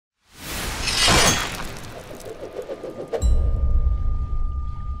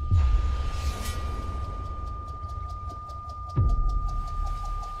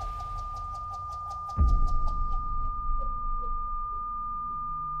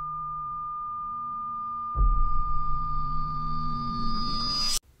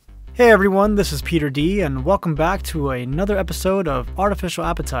Hey everyone, this is Peter D, and welcome back to another episode of Artificial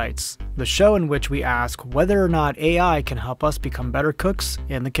Appetites, the show in which we ask whether or not AI can help us become better cooks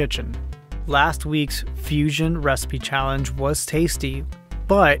in the kitchen. Last week's fusion recipe challenge was tasty,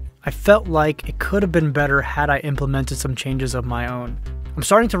 but I felt like it could have been better had I implemented some changes of my own. I'm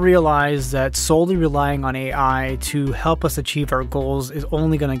starting to realize that solely relying on AI to help us achieve our goals is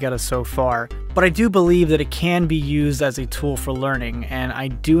only going to get us so far. But I do believe that it can be used as a tool for learning, and I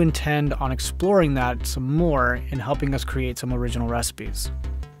do intend on exploring that some more in helping us create some original recipes.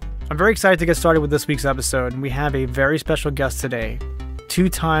 I'm very excited to get started with this week's episode, and we have a very special guest today.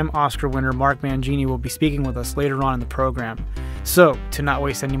 Two-time Oscar winner Mark Mangini will be speaking with us later on in the program. So, to not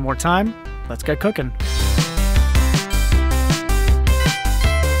waste any more time, let's get cooking.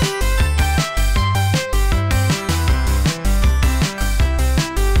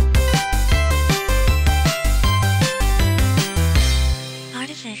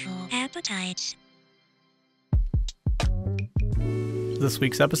 This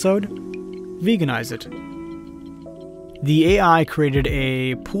week's episode, Veganize It. The AI created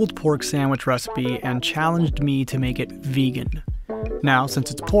a pulled pork sandwich recipe and challenged me to make it vegan. Now,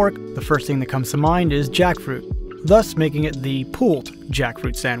 since it's pork, the first thing that comes to mind is jackfruit, thus making it the pulled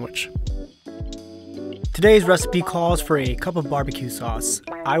jackfruit sandwich. Today's recipe calls for a cup of barbecue sauce.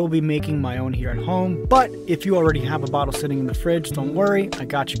 I will be making my own here at home, but if you already have a bottle sitting in the fridge, don't worry, I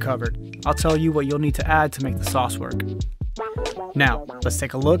got you covered. I'll tell you what you'll need to add to make the sauce work. Now, let's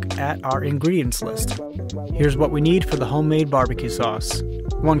take a look at our ingredients list. Here's what we need for the homemade barbecue sauce.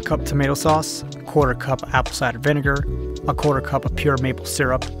 1 cup tomato sauce, 1/4 cup apple cider vinegar, 1/4 cup of pure maple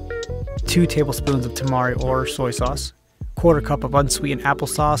syrup, 2 tablespoons of tamari or soy sauce, 1/4 cup of unsweetened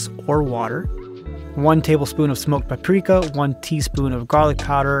applesauce or water, 1 tablespoon of smoked paprika, 1 teaspoon of garlic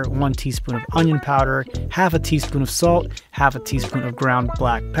powder, 1 teaspoon of onion powder, half a teaspoon of salt, half a teaspoon of ground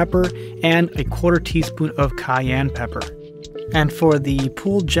black pepper, and 1/4 teaspoon of cayenne pepper. And for the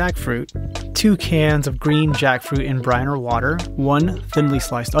pulled jackfruit, 2 cans of green jackfruit in brine or water, 1 thinly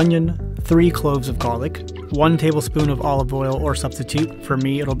sliced onion, 3 cloves of garlic, 1 tablespoon of olive oil or substitute, for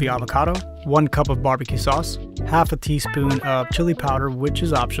me it'll be avocado, 1 cup of barbecue sauce, half a teaspoon of chili powder, which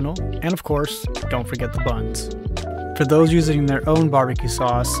is optional, and of course, don't forget the buns. For those using their own barbecue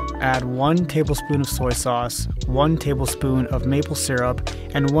sauce, add 1 tablespoon of soy sauce, 1 tablespoon of maple syrup,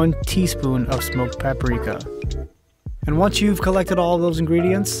 and 1 teaspoon of smoked paprika. And once you've collected all of those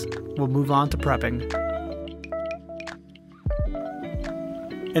ingredients, we'll move on to prepping.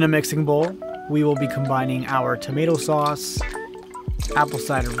 In a mixing bowl, we will be combining our tomato sauce, apple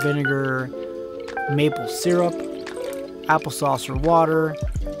cider vinegar, maple syrup, applesauce or water,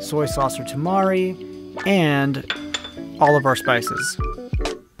 soy sauce or tamari, and all of our spices.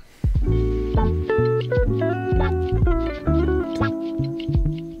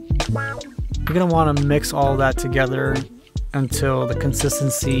 You're going to want to mix all that together until the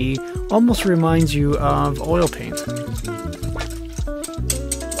consistency almost reminds you of oil paint.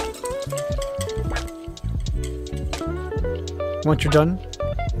 Once you're done,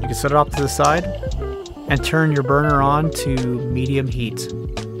 you can set it off to the side and turn your burner on to medium heat.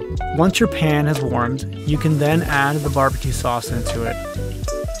 Once your pan has warmed, you can then add the barbecue sauce into it.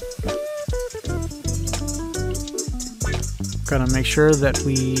 Gonna make sure that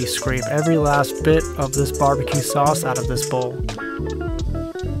we scrape every last bit of this barbecue sauce out of this bowl.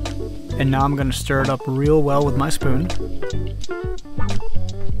 And now I'm gonna stir it up real well with my spoon.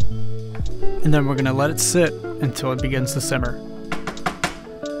 And then we're gonna let it sit until it begins to simmer.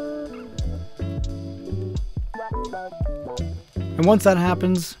 And once that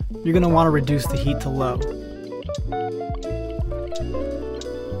happens, you're gonna wanna reduce the heat to low.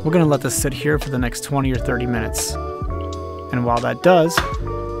 We're gonna let this sit here for the next 20 or 30 minutes. And while that does,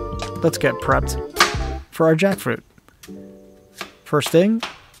 let's get prepped for our jackfruit. First thing,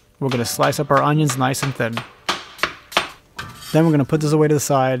 we're going to slice up our onions nice and thin. Then we're going to put this away to the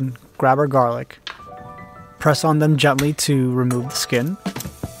side, grab our garlic, press on them gently to remove the skin.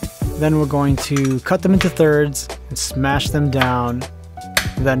 Then we're going to cut them into thirds and smash them down,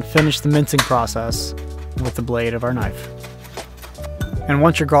 then finish the mincing process with the blade of our knife. And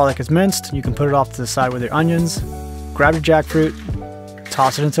once your garlic is minced, you can put it off to the side with your onions. Grab your jackfruit,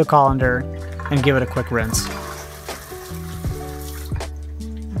 toss it into a colander, and give it a quick rinse.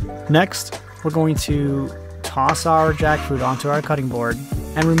 Next, we're going to toss our jackfruit onto our cutting board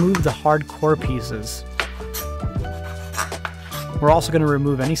and remove the hard core pieces. We're also going to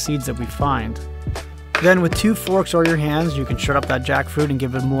remove any seeds that we find. Then with 2 forks or your hands, you can shred up that jackfruit and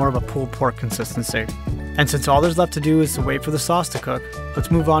give it more of a pulled pork consistency. And since all there's left to do is to wait for the sauce to cook,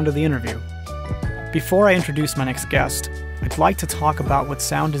 let's move on to the interview. Before I introduce my next guest, I'd like to talk about what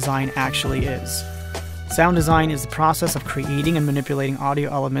sound design actually is. Sound design is the process of creating and manipulating audio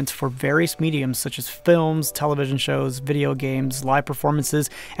elements for various mediums such as films, television shows, video games, live performances,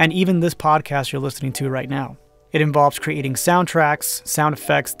 and even this podcast you're listening to right now. It involves creating soundtracks, sound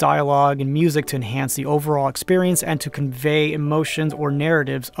effects, dialogue, and music to enhance the overall experience and to convey emotions or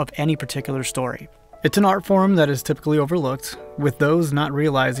narratives of any particular story. It's an art form that is typically overlooked, with those not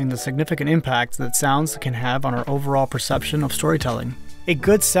realizing the significant impact that sounds can have on our overall perception of storytelling. A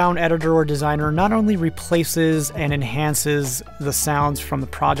good sound editor or designer not only replaces and enhances the sounds from the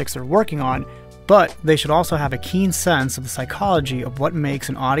projects they're working on, but they should also have a keen sense of the psychology of what makes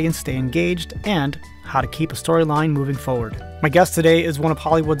an audience stay engaged and how to keep a storyline moving forward. My guest today is one of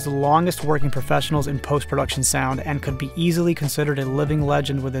Hollywood's longest working professionals in post-production sound and could be easily considered a living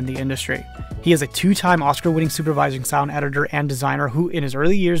legend within the industry. He is a two-time Oscar-winning supervising sound editor and designer who in his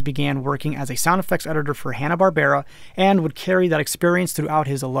early years began working as a sound effects editor for Hanna-Barbera and would carry that experience throughout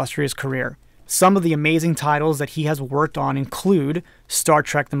his illustrious career. Some of the amazing titles that he has worked on include Star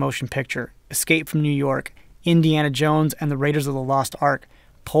Trek: The Motion Picture, Escape from New York, Indiana Jones and the Raiders of the Lost Ark,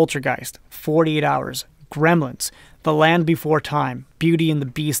 Poltergeist, 48 Hours, Gremlins, The Land Before Time, Beauty and the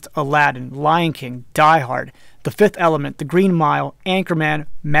Beast, Aladdin, Lion King, Die Hard, The Fifth Element, The Green Mile, Anchorman,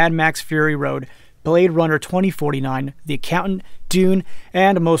 Mad Max Fury Road, Blade Runner 2049, The Accountant, Dune,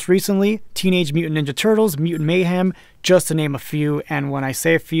 and most recently, Teenage Mutant Ninja Turtles, Mutant Mayhem, just to name a few. And when I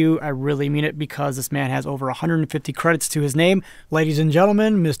say a few, I really mean it because this man has over 150 credits to his name. Ladies and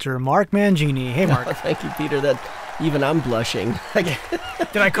gentlemen, Mr. Mark Mangini. Hey, Mark. Thank you, Peter. Even I'm blushing.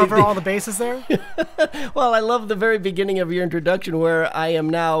 Did I cover all the bases there? Well, I love the very beginning of your introduction where I am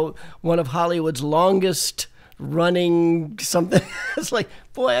now one of Hollywood's longest running something. It's like,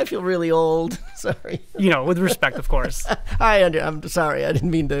 boy, I feel really old. Sorry. With respect, of course. I'm sorry. I didn't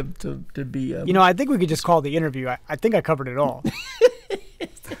mean to be... I think we could just call the interview. I think I covered it all.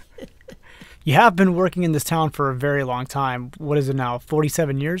 You have been working in this town for a very long time. What is it now,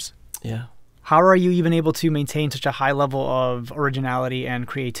 47 years? Yeah. How are you even able to maintain such a high level of originality and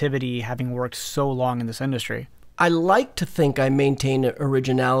creativity having worked so long in this industry? I like to think I maintain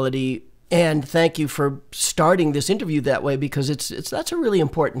originality, and thank you for starting this interview that way because that's a really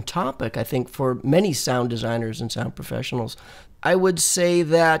important topic, I think, for many sound designers and sound professionals. I would say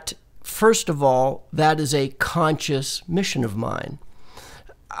that, first of all, that is a conscious mission of mine.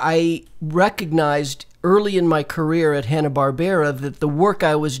 I recognized early in my career at Hanna-Barbera that the work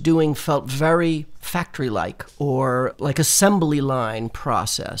I was doing felt very factory-like or like assembly line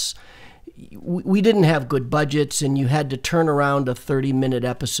process. We didn't have good budgets, and you had to turn around a 30-minute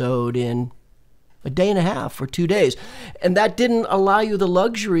episode in a day and a half or 2 days. And that didn't allow you the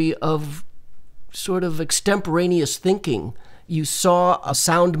luxury of sort of extemporaneous thinking. You saw a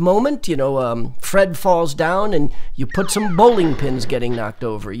sound moment, Fred falls down and you put some bowling pins getting knocked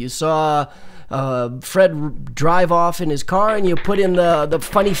over. You saw Fred drive off in his car and you put in the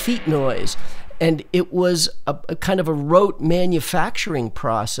funny feet noise. And it was a kind of a rote manufacturing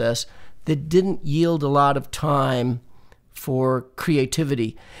process that didn't yield a lot of time for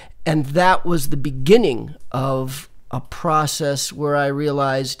creativity. And that was the beginning of a process where I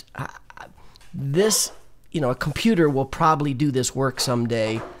realized this, a computer will probably do this work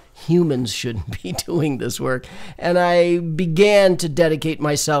someday. Humans shouldn't be doing this work. And I began to dedicate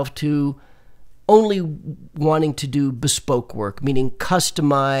myself to only wanting to do bespoke work, meaning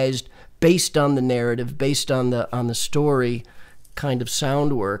customized, based on the narrative, based on the story kind of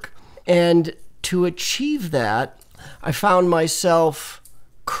sound work. And to achieve that, I found myself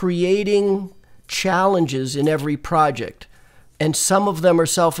creating challenges in every project. And some of them are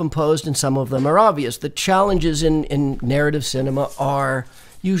self-imposed and some of them are obvious. The challenges in narrative cinema are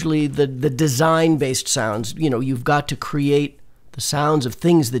usually the design-based sounds. You've got to create the sounds of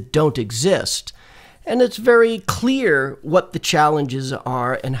things that don't exist. And it's very clear what the challenges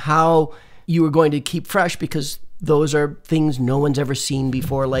are and how you are going to keep fresh because those are things no one's ever seen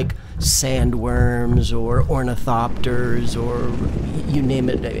before, like sandworms or ornithopters or you name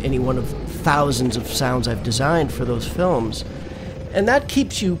it, any one of thousands of sounds I've designed for those films. And that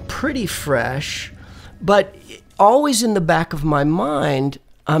keeps you pretty fresh, but always in the back of my mind,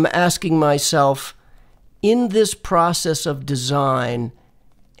 I'm asking myself, in this process of design,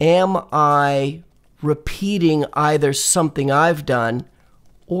 am I repeating either something I've done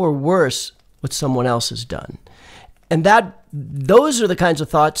or worse, what someone else has done? And those are the kinds of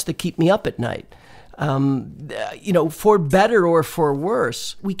thoughts that keep me up at night. For better or for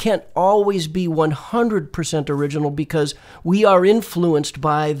worse, we can't always be 100% original because we are influenced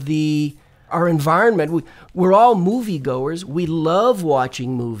by our environment. We're all moviegoers. We love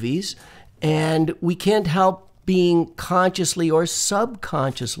watching movies. And we can't help being consciously or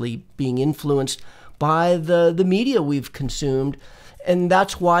subconsciously being influenced by the media we've consumed. And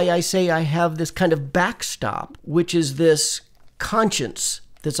that's why I say I have this kind of backstop, which is this conscience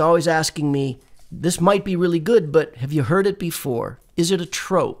that's always asking me, this might be really good, but have you heard it before? Is it a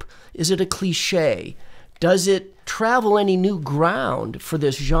trope? Is it a cliche? Does it travel any new ground for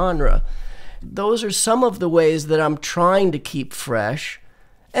this genre? Those are some of the ways that I'm trying to keep fresh.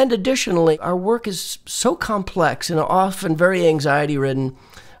 And additionally, our work is so complex and often very anxiety-ridden.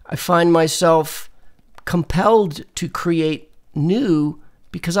 I find myself compelled to create new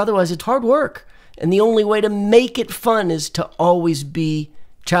because otherwise it's hard work. And the only way to make it fun is to always be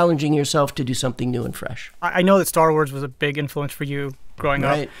challenging yourself to do something new and fresh. I know that Star Wars was a big influence for you growing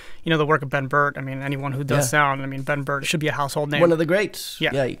Right. up. You know, the work of Ben Burt. I mean, anyone who does Yeah. sound, I mean, Ben Burt should be a household name. One of the greats.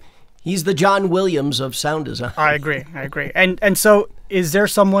 Yeah. He's the John Williams of sound design. I agree. And so is there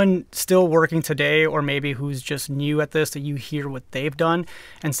someone still working today or maybe who's just new at this that you hear what they've done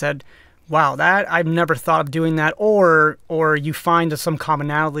and said, wow, that I've never thought of doing that, or you find some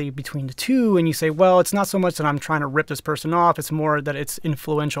commonality between the two and you say, well, it's not so much that I'm trying to rip this person off, it's more that it's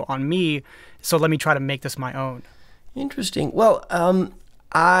influential on me, so let me try to make this my own. Interesting. Well,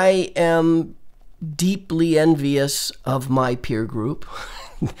 I am deeply envious of my peer group.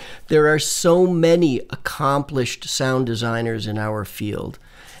 There are so many accomplished sound designers in our field,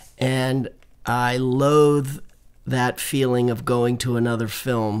 and I loathe that feeling of going to another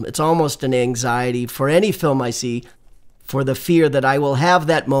film. It's almost an anxiety for any film I see, for the fear that I will have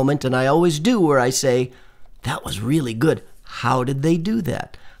that moment, and I always do, where I say, that was really good. How did they do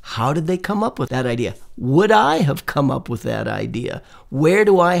that? How did they come up with that idea? Would I have come up with that idea? Where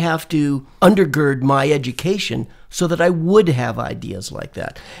do I have to undergird my education so that I would have ideas like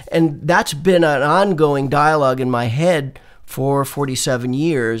that? And that's been an ongoing dialogue in my head for 47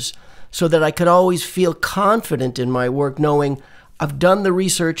 years, so that I could always feel confident in my work, knowing I've done the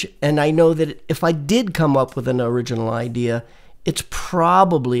research and I know that if I did come up with an original idea, it's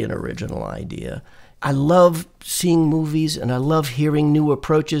probably an original idea. I love seeing movies and I love hearing new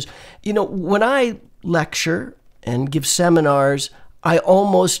approaches. You know, when I lecture and give seminars, I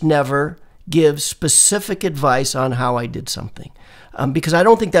almost never give specific advice on how I did something. Because I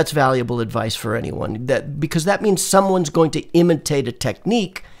don't think that's valuable advice for anyone. Because that means someone's going to imitate a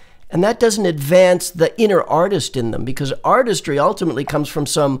technique, and that doesn't advance the inner artist in them, because artistry ultimately comes from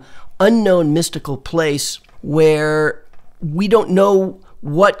some unknown mystical place where we don't know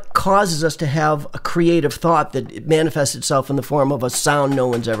what causes us to have a creative thought that it manifests itself in the form of a sound no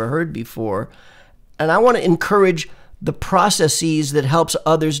one's ever heard before. And I want to encourage the processes that helps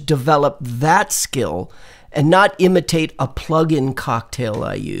others develop that skill and not imitate a plug-in cocktail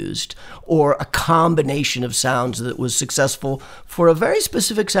I used or a combination of sounds that was successful for a very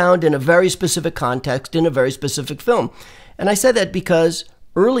specific sound in a very specific context in a very specific film. And I say that because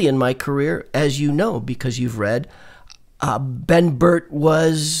early in my career, as you know, because you've read, Ben Burt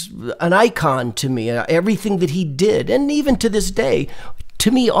was an icon to me. Everything that he did, and even to this day, to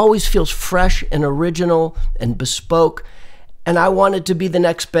me always feels fresh and original and bespoke. And I wanted to be the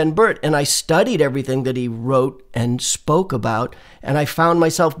next Ben Burt, and I studied everything that he wrote and spoke about, and I found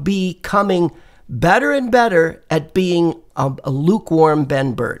myself becoming better and better at being a lukewarm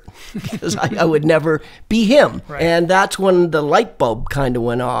Ben Burt, because I would never be him. Right. And that's when the light bulb kind of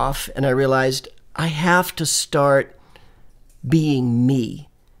went off, and I realized I have to start being me.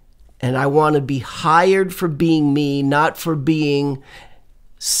 And I want to be hired for being me, not for being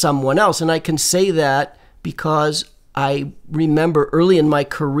someone else. And I can say that because I remember early in my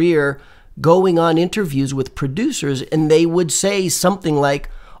career going on interviews with producers, and they would say something like,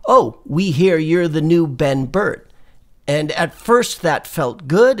 oh, we hear you're the new Ben Burt. And at first that felt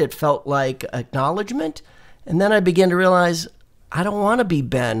good. It felt like acknowledgement. And then I began to realize, I don't want to be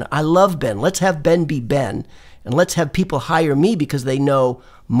Ben. I love Ben. Let's have Ben be Ben. And let's have people hire me because they know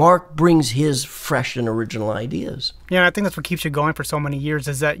Mark brings his fresh and original ideas. Yeah, I think that's what keeps you going for so many years,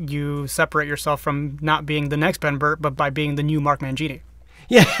 is that you separate yourself from not being the next Ben Burt, but by being the new Mark Mangini.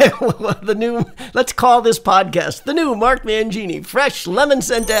 Yeah, well, let's call this podcast the new Mark Mangini, fresh lemon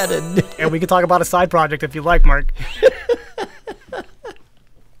scent added. And we can talk about a side project if you like, Mark.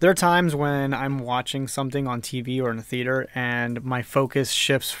 There are times when I'm watching something on TV or in a theater and my focus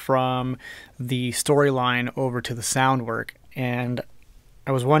shifts from the storyline over to the sound work. And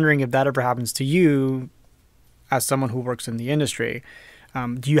I was wondering if that ever happens to you as someone who works in the industry.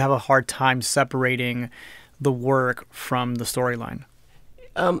 Do you have a hard time separating the work from the storyline?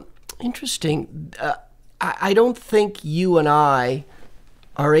 Interesting. I don't think you and I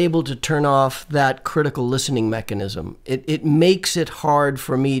are able to turn off that critical listening mechanism. It makes it hard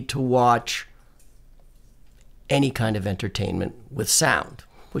for me to watch any kind of entertainment with sound,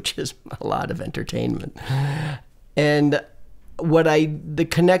 which is a lot of entertainment. And the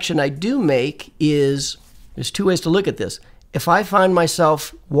connection I do make is, there's two ways to look at this. If I find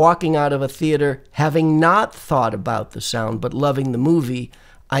myself walking out of a theater having not thought about the sound but loving the movie,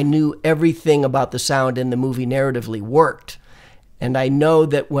 I knew everything about the sound in the movie narratively worked. And I know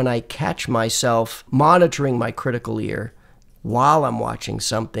that when I catch myself monitoring my critical ear while I'm watching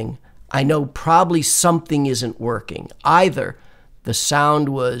something, I know probably something isn't working. Either the sound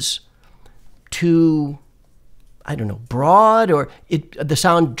was too, I don't know, broad, or the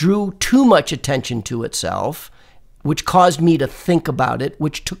sound drew too much attention to itself, which caused me to think about it,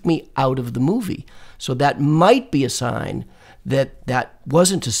 which took me out of the movie. So that might be a sign that that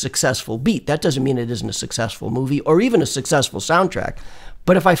wasn't a successful beat. That doesn't mean it isn't a successful movie or even a successful soundtrack.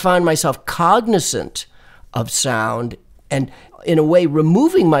 But if I find myself cognizant of sound and in a way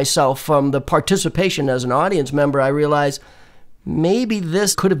removing myself from the participation as an audience member, I realize maybe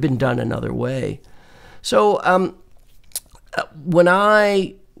this could have been done another way. So when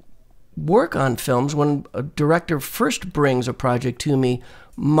I work on films, when a director first brings a project to me,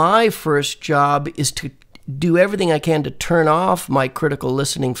 my first job is to do everything I can to turn off my critical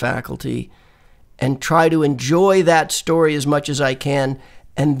listening faculty and try to enjoy that story as much as I can,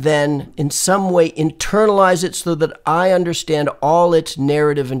 and then in some way internalize it so that I understand all its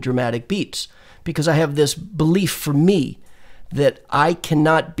narrative and dramatic beats. Because I have this belief for me that I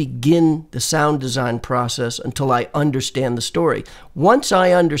cannot begin the sound design process until I understand the story. Once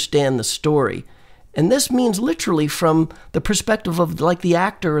I understand the story, and this means literally from the perspective of like the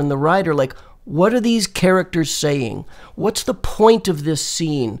actor and the writer, like, what are these characters saying? What's the point of this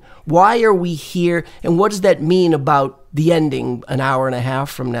scene? Why are we here? And what does that mean about the ending an hour and a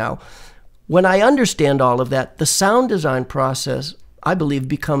half from now? When I understand all of that, the sound design process, I believe,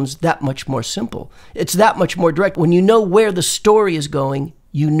 becomes that much more simple. It's that much more direct. When you know where the story is going,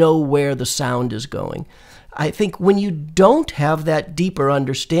 you know where the sound is going. I think when you don't have that deeper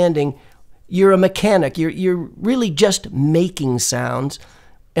understanding, you're a mechanic. You're really just making sounds,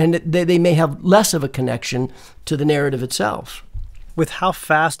 and they may have less of a connection to the narrative itself. With how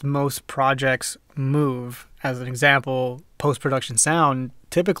fast most projects move, as an example, post-production sound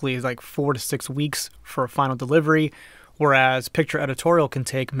typically is like 4 to 6 weeks for a final delivery, whereas picture editorial can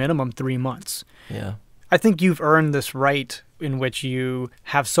take minimum 3 months. Yeah. I think you've earned this right in which you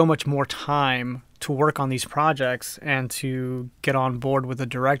have so much more time to work on these projects and to get on board with the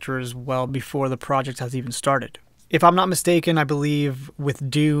directors well before the project has even started. If I'm not mistaken, I believe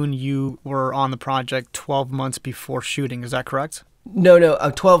with Dune, you were on the project 12 months before shooting. Is that correct? No,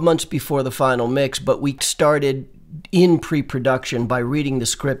 12 months before the final mix, but we started in pre-production by reading the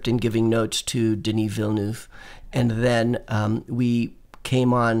script and giving notes to Denis Villeneuve. And then we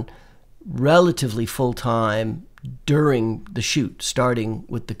came on relatively full-time during the shoot, starting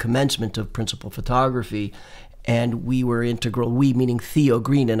with the commencement of principal photography. And we were integral, we meaning Theo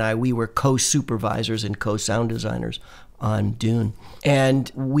Green and I, we were co-supervisors and co-sound designers on Dune.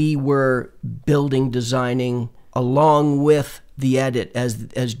 And we were building, designing, along with the edit,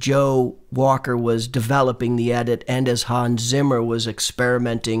 as Joe Walker was developing the edit and as Hans Zimmer was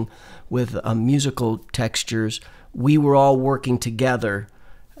experimenting with musical textures, we were all working together.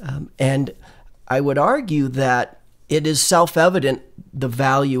 And I would argue that it is self-evident the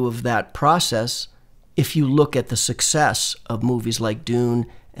value of that process if you look at the success of movies like Dune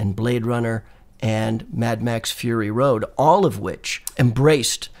and Blade Runner and Mad Max Fury Road, all of which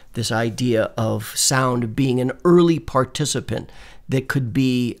embraced this idea of sound being an early participant that could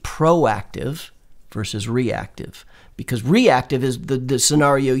be proactive versus reactive. Because reactive is the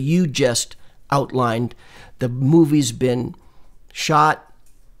scenario you just outlined. The movie's been shot,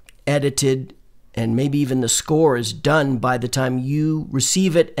 edited, and maybe even the score is done by the time you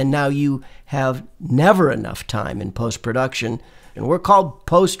receive it, and now you have never enough time in post-production. And we're called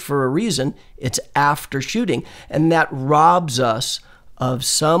post for a reason. It's after shooting. And that robs us of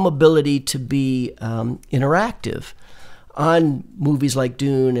some ability to be interactive. On movies like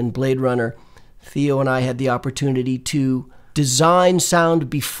Dune and Blade Runner, Theo and I had the opportunity to design sound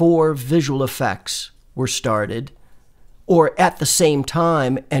before visual effects were started, or at the same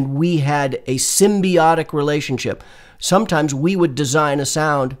time, and we had a symbiotic relationship. Sometimes we would design a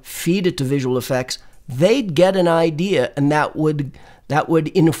sound, feed it to visual effects, they'd get an idea, and that would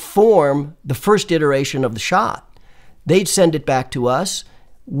inform the first iteration of the shot. They'd send it back to us,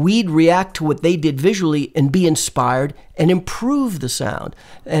 we'd react to what they did visually and be inspired and improve the sound.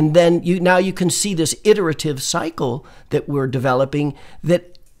 And then now you can see this iterative cycle that we're developing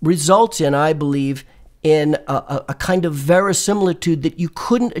that results in, I believe, in a kind of verisimilitude that you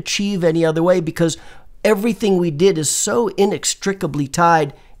couldn't achieve any other way, because everything we did is so inextricably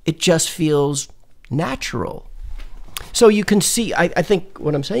tied, it just feels natural. So you can see, I think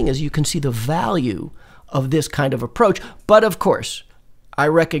what I'm saying is you can see the value of this kind of approach. But of course, I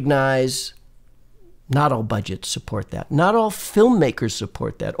recognize not all budgets support that. Not all filmmakers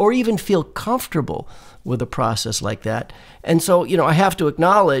support that or even feel comfortable with a process like that. And so, I have to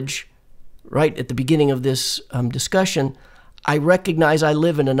acknowledge right at the beginning of this discussion, I recognize I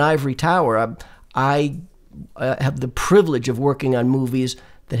live in an ivory tower. I have the privilege of working on movies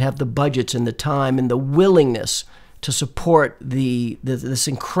that have the budgets and the time and the willingness to support this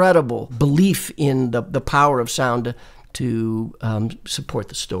incredible belief in the power of sound to support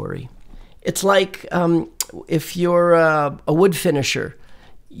the story. It's like if you're a wood finisher,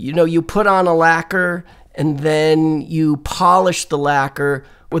 you put on a lacquer and then you polish the lacquer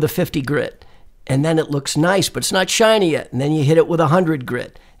with a 50 grit. And then it looks nice, but it's not shiny yet. And then you hit it with a 100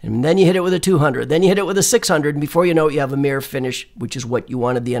 grit. And then you hit it with a 200. Then you hit it with a 600. And before you know it, you have a mirror finish, which is what you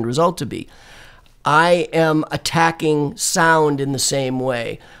wanted the end result to be. I am attacking sound in the same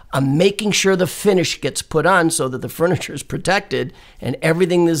way. I'm making sure the finish gets put on so that the furniture is protected and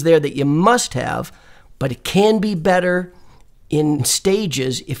everything is there that you must have, but it can be better in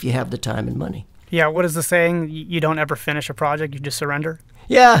stages if you have the time and money. Yeah, what is the saying? You don't ever finish a project, you just surrender?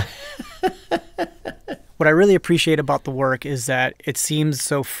 Yeah. What I really appreciate about the work is that it seems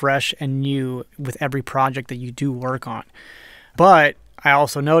so fresh and new with every project that you do work on. But I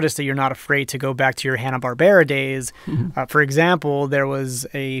also noticed that you're not afraid to go back to your Hanna-Barbera days. Mm-hmm. For example, there was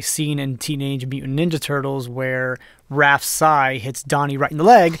a scene in Teenage Mutant Ninja Turtles where Raph's sigh hits Donnie right in the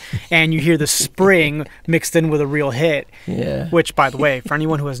leg, and you hear the spring mixed in with a real hit. Yeah. Which, by the way, for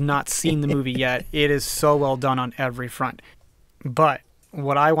anyone who has not seen the movie yet, it is so well done on every front. But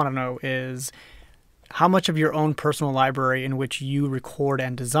what I want to know is how much of your own personal library in which you record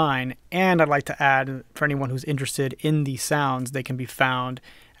and design, and I'd like to add, for anyone who's interested in these sounds, they can be found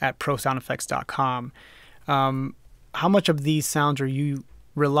at prosoundeffects.com. How much of these sounds are you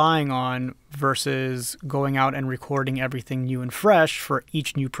relying on versus going out and recording everything new and fresh for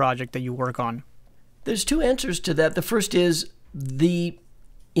each new project that you work on? There's two answers to that. The first is the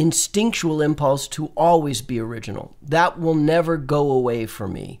instinctual impulse to always be original. That will never go away for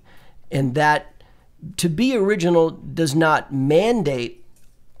me. And that to be original does not mandate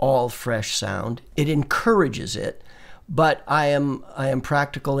all fresh sound. It encourages it. But I am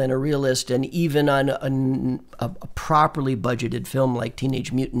practical and a realist, and even on a properly budgeted film like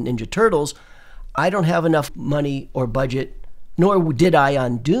Teenage Mutant Ninja Turtles, I don't have enough money or budget, nor did I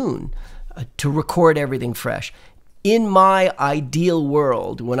on Dune, to record everything fresh. In my ideal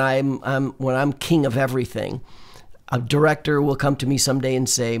world, when I'm king of everything, a director will come to me someday and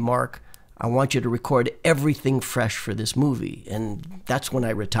say, "Mark, I want you to record everything fresh for this movie," and that's when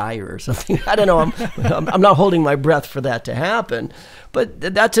I retire or something. I don't know. I'm not holding my breath for that to happen, but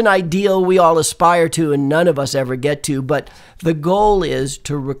that's an ideal we all aspire to, and none of us ever get to. But the goal is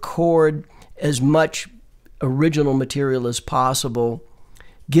to record as much original material as possible,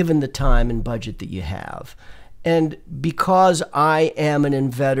 given the time and budget that you have. And because I am an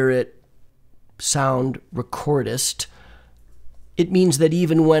inveterate sound recordist, it means that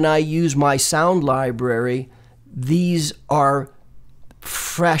even when I use my sound library, these are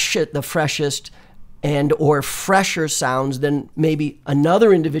the freshest and or fresher sounds than maybe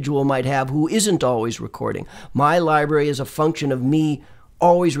another individual might have who isn't always recording. My library is a function of me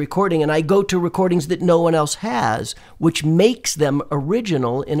always recording, and I go to recordings that no one else has, which makes them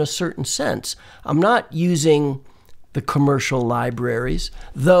original in a certain sense. I'm not using the commercial libraries,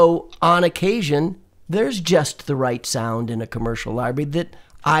 though on occasion there's just the right sound in a commercial library that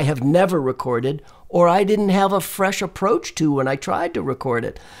I have never recorded or I didn't have a fresh approach to when I tried to record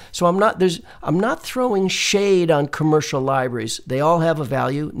it. So I'm not throwing shade on commercial libraries. They all have a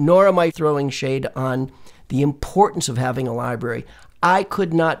value, nor am I throwing shade on the importance of having a library. I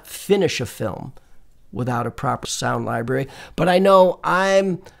could not finish a film without a proper sound library, but I know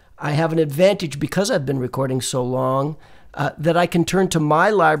I have an advantage because I've been recording so long that I can turn to my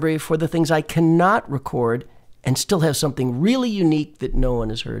library for the things I cannot record and still have something really unique that no one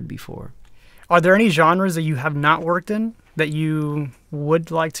has heard before. Are there any genres that you have not worked in that you would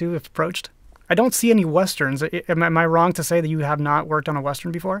like to if approached? I don't see any Westerns. Am I wrong to say that you have not worked on a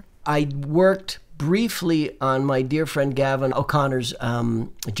Western before? I worked briefly on my dear friend Gavin O'Connor's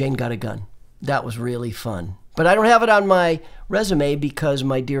Jane Got a Gun. That was really fun. But I don't have it on my resume because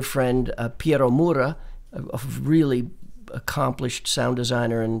my dear friend Piero Mura, a really accomplished sound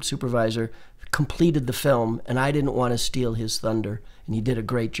designer and supervisor, completed the film, and I didn't want to steal his thunder, and he did a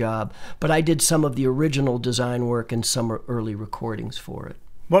great job. But I did some of the original design work and some early recordings for it.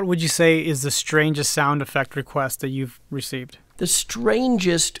 What would you say is the strangest sound effect request that you've received? The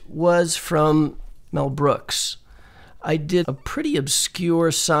strangest was from Mel Brooks. I did a pretty obscure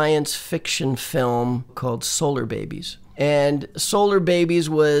science fiction film called Solar Babies. And Solar Babies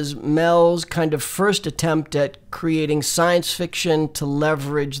was Mel's kind of first attempt at creating science fiction to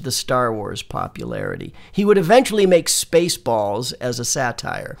leverage the Star Wars popularity. He would eventually make Spaceballs as a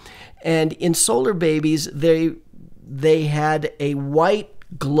satire. And in Solar Babies, they had a white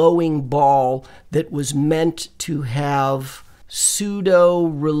glowing ball that was meant to have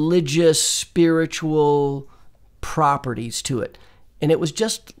pseudo-religious, spiritual properties to it. And it was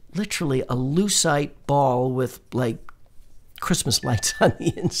just literally a lucite ball with like Christmas lights on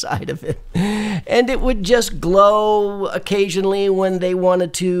the inside of it. And it would just glow occasionally when they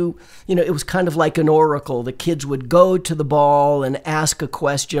wanted to, it was kind of like an oracle. The kids would go to the ball and ask a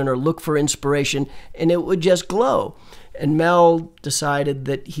question or look for inspiration, and it would just glow. And Mel decided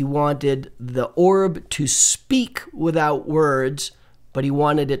that he wanted the orb to speak without words, but he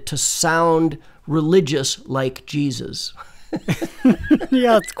wanted it to sound religious like Jesus.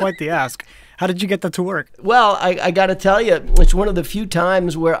 Yeah, it's quite the ask. How did you get that to work? Well, I got to tell you, it's one of the few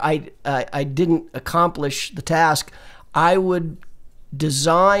times where I didn't accomplish the task. I would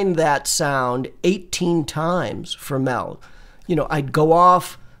design that sound 18 times for Mel. I'd go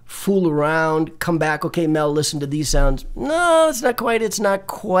off, fool around, come back. Okay, Mel, listen to these sounds. No, it's not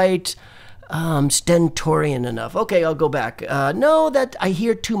quite stentorian enough. Okay, I'll go back. No, that I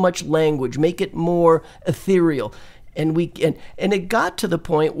hear too much language. Make it more ethereal. And it got to the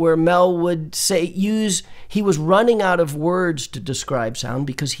point where Mel would he was running out of words to describe sound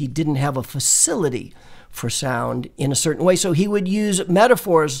because he didn't have a facility for sound in a certain way. So he would use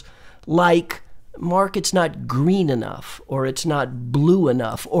metaphors like, Mark, it's not green enough, or it's not blue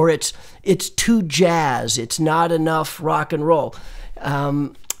enough, or it's too jazz, it's not enough rock and roll.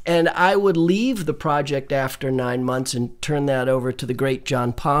 And I would leave the project after 9 months and turn that over to the great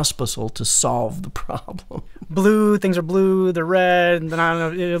John Pospisil to solve the problem. Blue, things are blue, they're red, and then I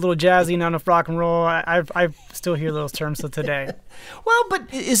don't know, a little jazzy, not enough rock and roll. I still hear those terms to today. Well,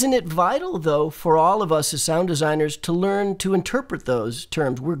 but isn't it vital, though, for all of us as sound designers to learn to interpret those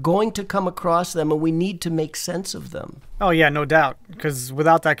terms? We're going to come across them, and we need to make sense of them. Oh, yeah, no doubt. Because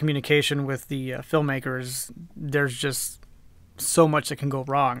without that communication with the filmmakers, there's just so much that can go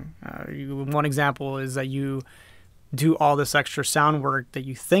wrong. One example is that you do all this extra sound work that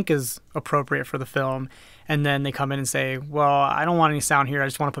you think is appropriate for the film, and then they come in and say, well, I don't want any sound here, I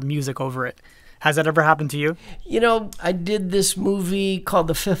just want to put music over it. Has that ever happened to you? I did this movie called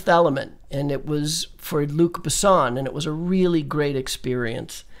The Fifth Element, and it was for Luc Besson, and it was a really great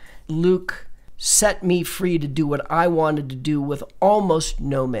experience. Luc set me free to do what I wanted to do with almost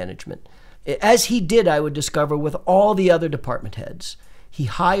no management. As he did, I would discover, with all the other department heads. He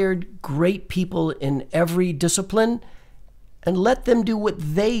hired great people in every discipline and let them do what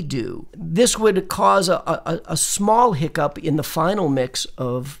they do. This would cause a small hiccup in the final mix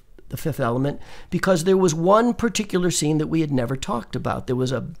of The Fifth Element because there was one particular scene that we had never talked about. There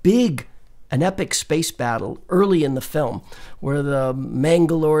was an epic space battle early in the film where the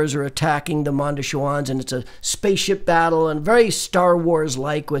Mangalores are attacking the Mondoshuans, and it's a spaceship battle and very Star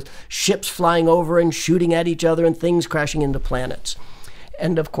Wars-like, with ships flying over and shooting at each other and things crashing into planets.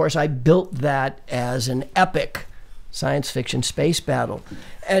 And of course, I built that as an epic science fiction space battle.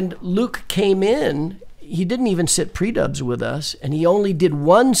 And Luc came in. He didn't even sit pre-dubs with us, and he only did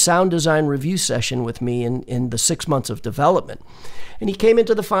one sound design review session with me in the 6 months of development. And he came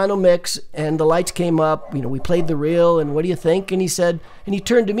into the final mix, and the lights came up. We played the reel, and what do you think? And he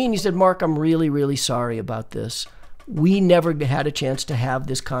turned to me and he said, Mark, I'm really, really sorry about this. We never had a chance to have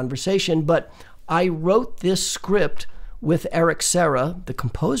this conversation, but I wrote this script with Eric Serra, the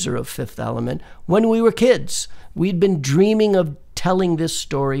composer of Fifth Element, when we were kids. We'd been dreaming of telling this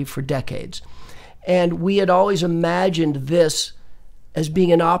story for decades. And we had always imagined this as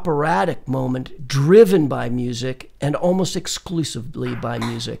being an operatic moment driven by music and almost exclusively by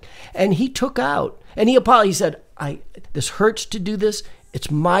music. And he took out, and he apologized. He said, this hurts to do this.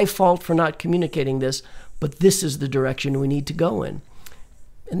 It's my fault for not communicating this, but this is the direction we need to go in.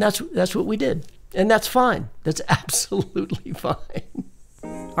 And that's what we did. And that's fine. That's absolutely fine.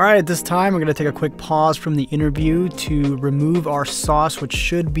 All right, at this time, we're going to take a quick pause from the interview to remove our sauce, which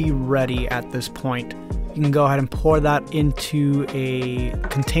should be ready at this point. you can go ahead and pour that into a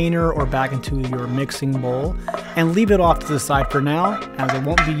container or back into your mixing bowl and leave it off to the side for now, as it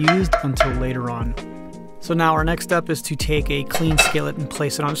won't be used until later on. So now our next step is to take a clean skillet and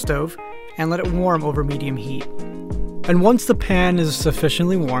place it on a stove and let it warm over medium heat. And once the pan is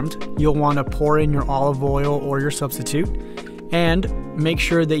sufficiently warmed, you'll want to pour in your olive oil or your substitute, and make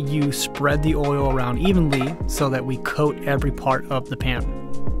sure that you spread the oil around evenly so that we coat every part of the pan.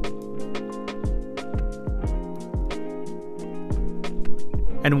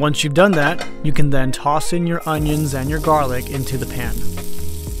 And once you've done that, you can then toss in your onions and your garlic into the pan.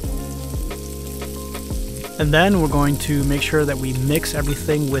 And then we're going to make sure that we mix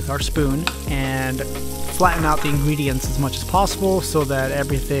everything with our spoon and flatten out the ingredients as much as possible so that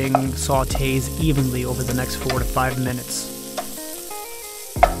everything sautés evenly over the next 4 to 5 minutes.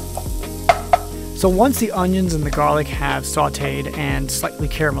 So once the onions and the garlic have sautéed and slightly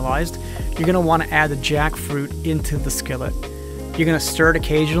caramelized, you're going to want to add the jackfruit into the skillet. You're going to stir it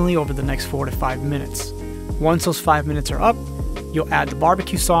occasionally over the next 4 to 5 minutes. Once those 5 minutes are up, you'll add the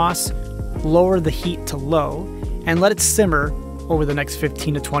barbecue sauce, lower the heat to low, and let it simmer over the next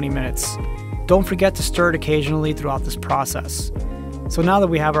 15 to 20 minutes. Don't forget to stir it occasionally throughout this process. So now that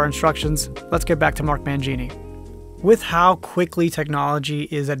we have our instructions, let's get back to Mark Mangini. With how quickly technology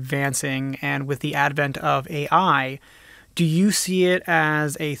is advancing and with the advent of AI, do you see it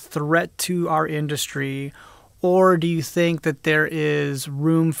as a threat to our industry, or do you think that there is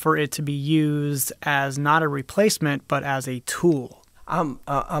room for it to be used as not a replacement, but as a tool? I'm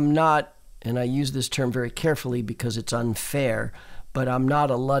not, and I use this term very carefully because it's unfair, but I'm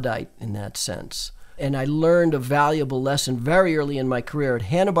not a Luddite in that sense. And I learned a valuable lesson very early in my career at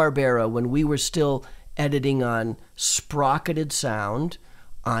Hanna-Barbera when we were still editing on sprocketed sound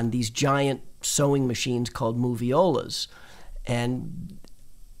on these giant sewing machines called moviolas. And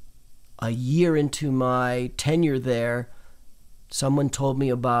a year into my tenure there, someone told me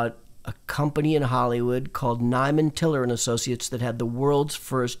about a company in Hollywood called Nyman Tiller and Associates that had the world's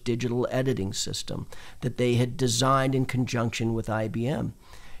first digital editing system that they had designed in conjunction with IBM.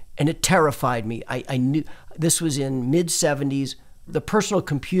 And it terrified me. I knew this was in mid-70s. The personal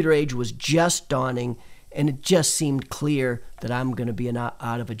computer age was just dawning, and it just seemed clear that I'm going to be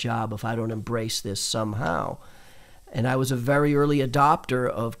out of a job if I don't embrace this somehow. And I was a very early adopter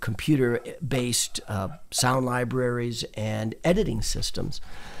of computer-based sound libraries and editing systems.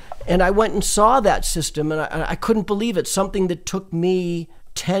 And I went and saw that system, and I couldn't believe it. Something that took me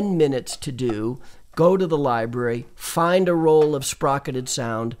 10 minutes to do, go to the library, find a roll of sprocketed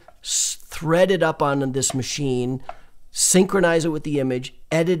sound, thread it up on this machine, synchronize it with the image,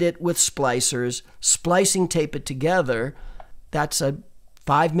 edit it with splicers, splicing tape it together. That's a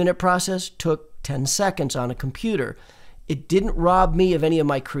 5-minute process, took 10 seconds on a computer. It didn't rob me of any of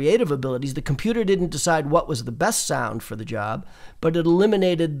my creative abilities. The computer didn't decide what was the best sound for the job, but it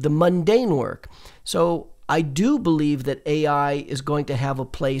eliminated the mundane work. So I do believe that AI is going to have a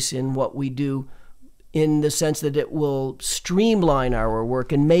place in what we do, in the sense that it will streamline our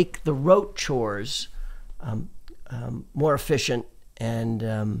work and make the rote chores more efficient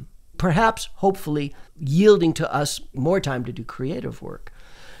and perhaps, hopefully, yielding to us more time to do creative work.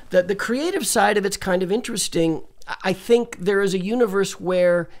 The creative side of it's kind of interesting. I think there is a universe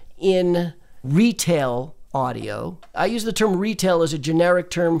where in retail audio, I use the term retail as a generic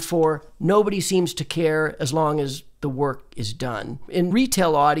term for nobody seems to care as long as the work is done. In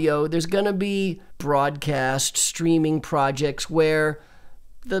retail audio, there's going to be broadcast, streaming projects where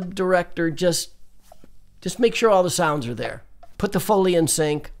the director just make sure all the sounds are there. Put the Foley in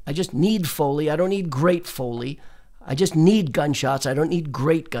sync. I just need Foley. I don't need great Foley. I just need gunshots. I don't need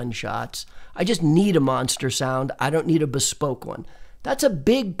great gunshots. I just need a monster sound. I don't need a bespoke one. That's a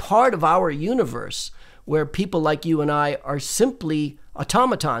big part of our universe where people like you and I are simply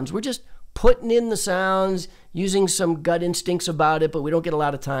automatons. We're just putting in the sounds, using some gut instincts about it, but we don't get a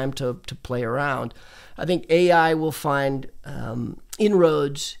lot of time to play around. I think AI will find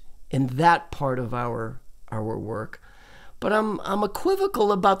inroads in that part of our work. But I'm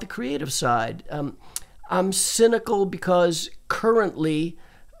equivocal about the creative side. I'm cynical because currently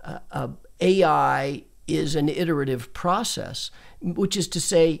AI is an iterative process, which is to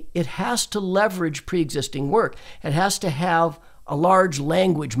say it has to leverage pre-existing work. It has to have a large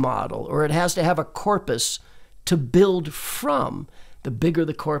language model, or it has to have a corpus to build from. The bigger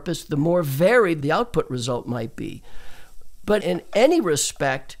the corpus, the more varied the output result might be. But in any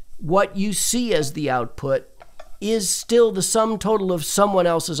respect, what you see as the output is still the sum total of someone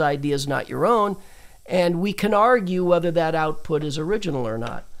else's ideas, not your own. And we can argue whether that output is original or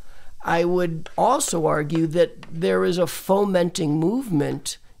not. I would also argue that there is a fomenting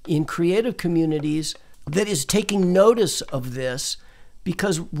movement in creative communities that is taking notice of this,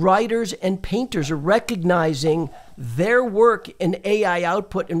 because writers and painters are recognizing their work in AI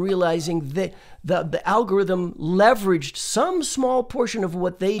output and realizing that the algorithm leveraged some small portion of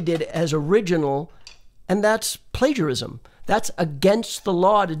what they did as original, and that's plagiarism. That's against the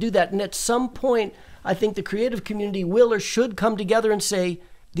law to do that. And at some point, I think the creative community will or should come together and say,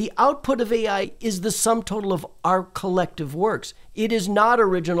 the output of AI is the sum total of our collective works. It is not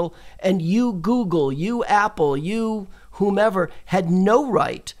original, and you, Google, you, Apple, you, whomever, had no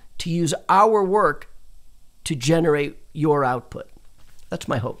right to use our work to generate your output. That's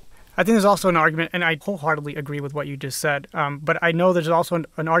my hope. I think there's also an argument, and I wholeheartedly agree with what you just said, but I know there's also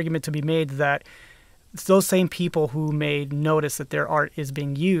an argument to be made that it's those same people who may notice that their art is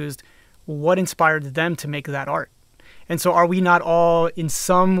being used, what inspired them to make that art? And so are we not all in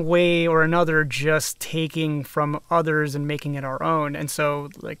some way or another just taking from others and making it our own? And so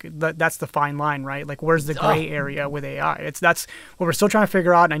like that's the fine line, right? Like where's the gray area with AI? That's what we're still trying to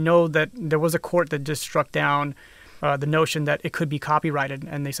figure out. And I know that there was a court that just struck down the notion that it could be copyrighted,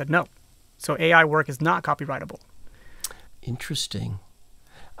 and they said no. So AI work is not copyrightable. Interesting.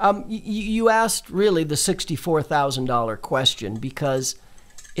 You asked really the $64,000 question, because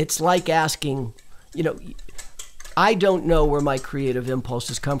it's like asking, I don't know where my creative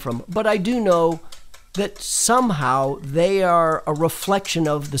impulses come from, but I do know that somehow they are a reflection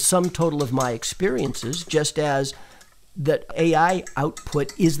of the sum total of my experiences, just as that AI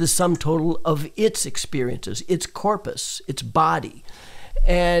output is the sum total of its experiences, its corpus, its body.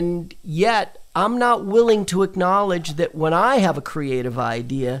 And yet, I'm not willing to acknowledge that when I have a creative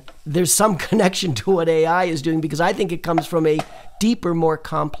idea, there's some connection to what AI is doing, because I think it comes from a deeper, more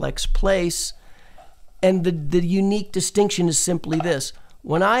complex place. And the unique distinction is simply this.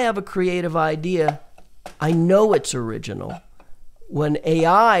 When I have a creative idea, I know it's original. When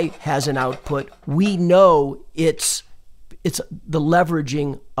AI has an output, we know it's the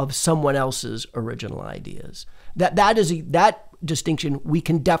leveraging of someone else's original ideas. That distinction we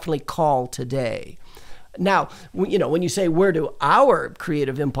can definitely call today. Now, when you say, where do our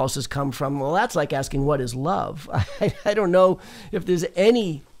creative impulses come from? Well, that's like asking, what is love? I don't know if there's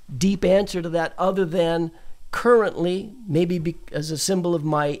any deep answer to that other than currently, maybe as a symbol of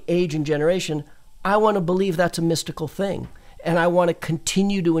my age and generation, I want to believe that's a mystical thing. And I want to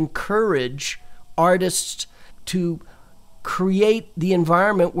continue to encourage artists to create the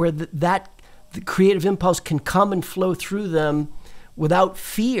environment where the creative impulse can come and flow through them without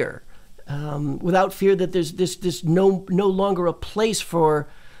fear that there's no longer a place for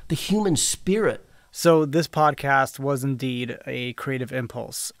the human spirit. So this podcast was indeed a creative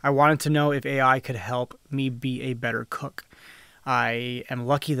impulse. I wanted to know if AI could help me be a better cook. I am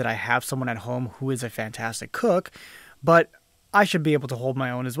lucky that I have someone at home who is a fantastic cook, but I should be able to hold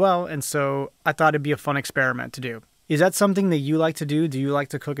my own as well, and so I thought it'd be a fun experiment to do. Is that something that you like to do? Do you like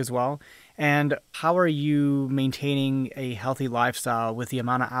to cook as well? And how are you maintaining a healthy lifestyle with the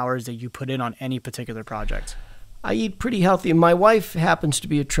amount of hours that you put in on any particular project? I eat pretty healthy. My wife happens to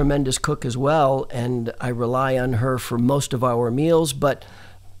be a tremendous cook as well, and I rely on her for most of our meals, but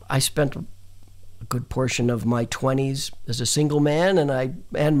I spent a good portion of my 20s as a single man,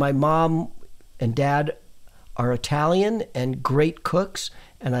 and my mom and dad are Italian and great cooks,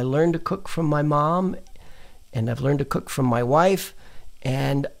 and I learned to cook from my mom, and I've learned to cook from my wife,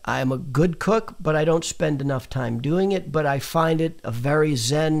 and I'm a good cook, but I don't spend enough time doing it, but I find it a very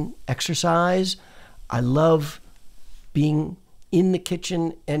zen exercise. I love being in the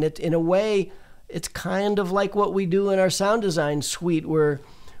kitchen, and in a way, it's kind of like what we do in our sound design suite, where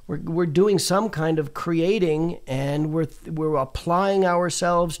we're doing some kind of creating, and we're applying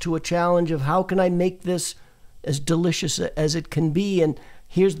ourselves to a challenge of how can I make this as delicious as it can be, and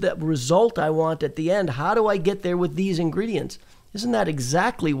here's the result I want at the end. How do I get there with these ingredients? Isn't that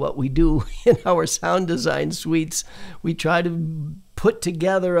exactly what we do in our sound design suites? We try to put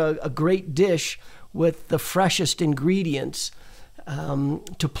together a great dish with the freshest ingredients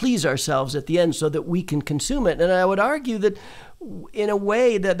to please ourselves at the end so that we can consume it. And I would argue that in a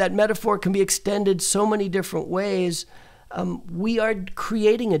way that metaphor can be extended so many different ways. We are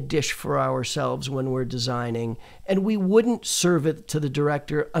creating a dish for ourselves when we're designing, and we wouldn't serve it to the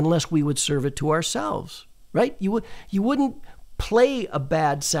director unless we would serve it to ourselves, right? You wouldn't play a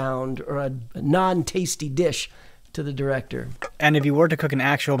bad sound or a non-tasty dish to the director. And if you were to cook an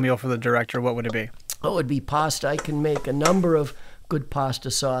actual meal for the director, what would it be? Oh, it'd be pasta. I can make a number of good pasta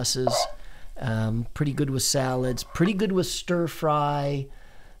sauces, pretty good with salads, pretty good with stir fry.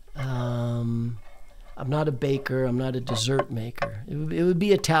 I'm not a baker. I'm not a dessert maker. It would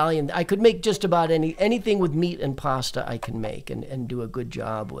be Italian. I could make just about anything with meat and pasta I can make and do a good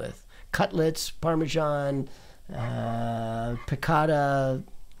job with. cutlets, Parmesan, piccata,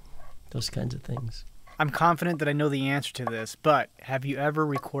 those kinds of things. I'm confident that I know the answer to this, but have you ever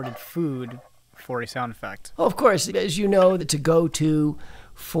recorded food for a sound effect? Oh, of course. As you know, it's a go-to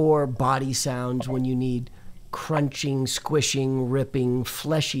for body sounds when you need crunching, squishing, ripping,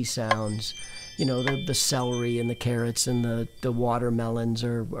 fleshy sounds. You know, the celery and the carrots and the watermelons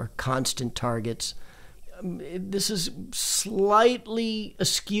are constant targets. This is slightly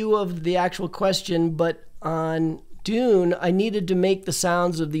askew of the actual question, but on Dune, I needed to make the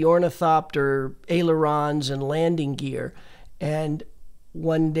sounds of the ornithopter ailerons and landing gear. And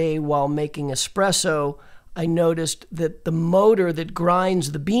one day while making espresso, I noticed that the motor that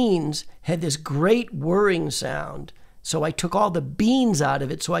grinds the beans had this great whirring sound. So I took all the beans out of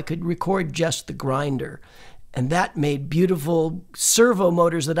it so I could record just the grinder. And that made beautiful servo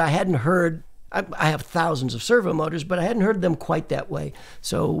motors that I hadn't heard. I have thousands of servo motors, but I hadn't heard them quite that way.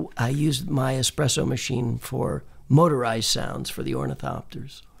 So I used my espresso machine for motorized sounds for the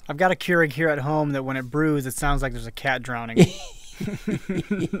ornithopters. I've got a Keurig here at home that when it brews, it sounds like there's a cat drowning.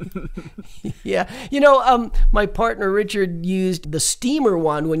 Yeah. You know, my partner Richard used the steamer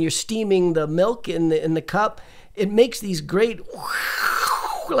one. When you're steaming the milk in the cup, it makes these great,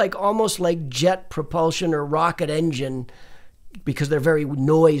 like almost like jet propulsion or rocket engine, because they're very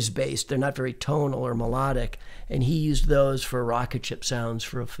noise-based. They're not very tonal or melodic. And he used those for rocket ship sounds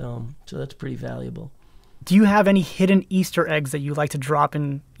for a film. So that's pretty valuable. Do you have any hidden Easter eggs that you like to drop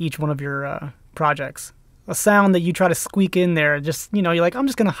in each one of your projects? A sound that you try to squeak in there, just, you know, you're like, I'm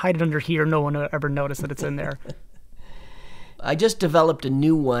just going to hide it under here. No one will ever notice that it's in there. I just developed a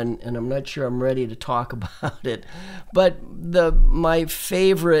new one, and I'm not sure I'm ready to talk about it. But my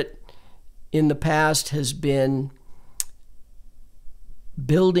favorite in the past has been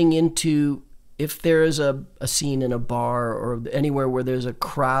building into, if there is a scene in a bar or anywhere where there's a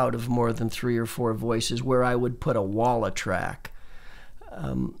crowd of more than 3 or 4 voices, where I would put a walla track.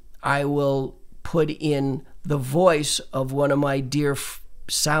 I will put in the voice of one of my dear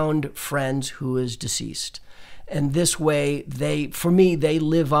sound friends who is deceased. And this way, for me, they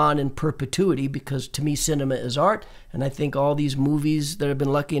live on in perpetuity, because to me, cinema is art. And I think all these movies that I've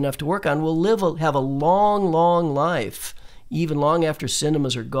been lucky enough to work on will have a long, long life, even long after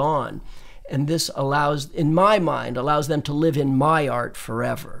cinemas are gone. And this allows, in my mind, allows them to live in my art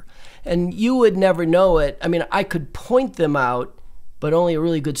forever. And you would never know it. I mean, I could point them out, but only a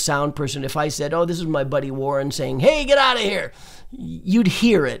really good sound person. If I said, oh, this is my buddy Warren saying, hey, get out of here, you'd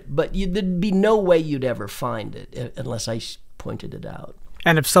hear it, but there'd be no way you'd ever find it unless I pointed it out.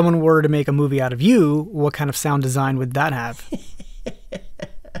 And if someone were to make a movie out of you, what kind of sound design would that have?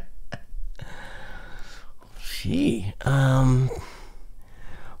 Gee,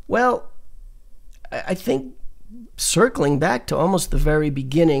 well, I think circling back to almost the very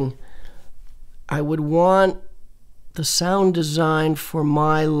beginning, I would want the sound design for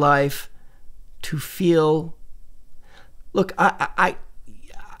my life to feel, look, I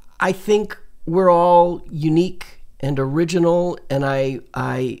think we're all unique and original, and I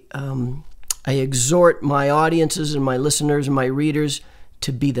exhort my audiences and my listeners and my readers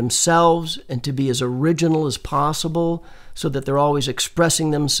to be themselves and to be as original as possible, so that they're always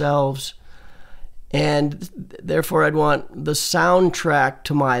expressing themselves. And therefore, I'd want the soundtrack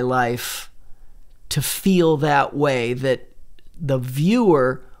to my life to feel that way, that the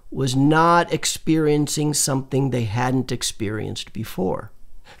viewer was not experiencing something they hadn't experienced before.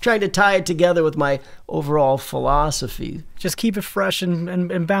 Trying to tie it together with my overall philosophy. Just keep it fresh and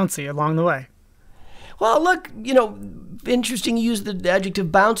bouncy along the way. Well, look, you know, interesting you use the adjective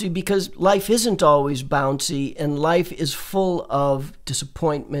bouncy, because life isn't always bouncy, and life is full of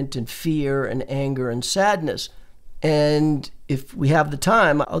disappointment and fear and anger and sadness. And if we have the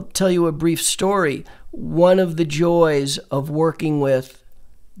time, I'll tell you a brief story. One of the joys of working with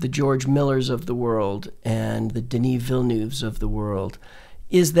the George Millers of the world and the Denis Villeneuves of the world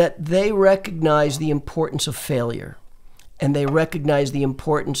is that they recognize the importance of failure, and they recognize the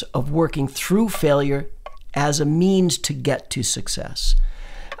importance of working through failure as a means to get to success.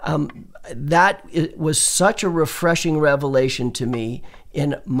 That was such a refreshing revelation to me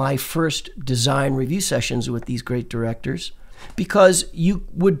in my first design review sessions with these great directors, because you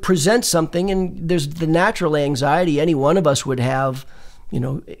would present something and there's the natural anxiety any one of us would have, you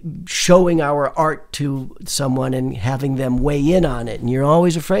know, showing our art to someone and having them weigh in on it. And you're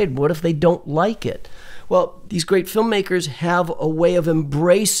always afraid, what if they don't like it? Well, these great filmmakers have a way of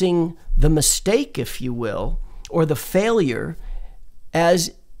embracing the mistake, if you will, or the failure,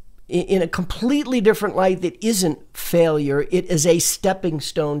 as in a completely different light that isn't failure. It is a stepping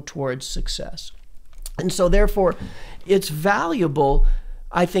stone towards success. And so therefore, it's valuable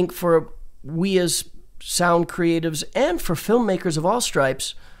I think for we as sound creatives and for filmmakers of all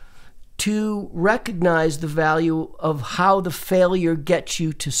stripes to recognize the value of how the failure gets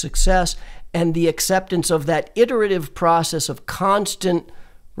you to success and the acceptance of that iterative process of constant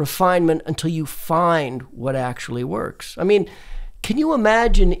refinement until you find what actually works. I mean, can you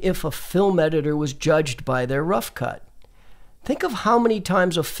imagine if a film editor was judged by their rough cut? Think of how many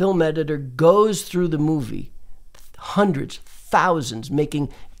times a film editor goes through the movie, hundreds, thousands,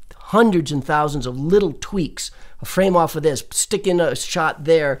 making hundreds and thousands of little tweaks, a frame off of this, stick in a shot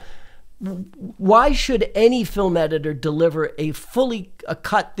there. Why should any film editor deliver a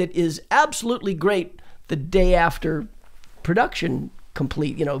cut that is absolutely great the day after production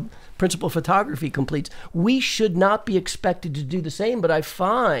complete, principal photography completes? We should not be expected to do the same, but I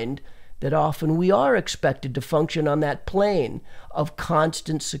find that often we are expected to function on that plane of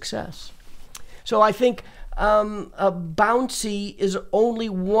constant success. So I think bouncy is only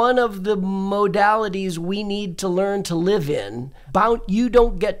one of the modalities we need to learn to live in. You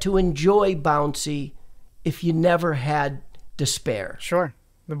don't get to enjoy bouncy if you never had despair. Sure.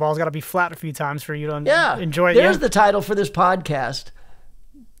 The ball's got to be flat a few times for you to enjoy it. There's the title for this podcast,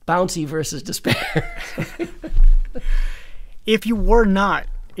 Bouncy versus Despair. If you were not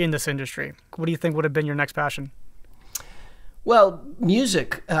in this industry, what do you think would have been your next passion? Well,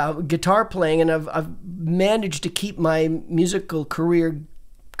 music, guitar playing, and I've managed to keep my musical career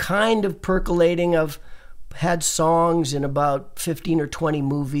kind of percolating. I've had songs in about 15 or 20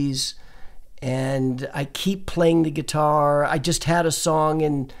 movies, and I keep playing the guitar. I just had a song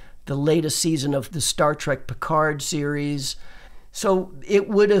in the latest season of the Star Trek Picard series. So it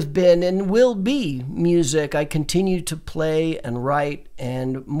would have been and will be music. I continue to play and write,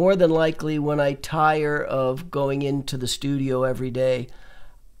 and more than likely when I tire of going into the studio every day,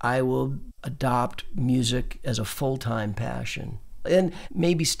 I will adopt music as a full-time passion. And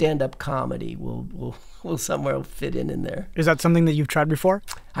maybe stand-up comedy will somewhere fit in there. Is that something that you've tried before?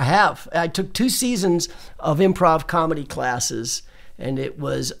 I have. I took 2 seasons of improv comedy classes, and it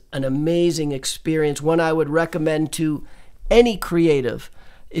was an amazing experience, one I would recommend to any creative.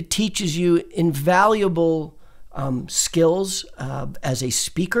 It teaches you invaluable skills as a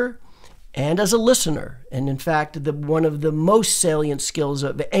speaker and as a listener. And in fact, one of the most salient skills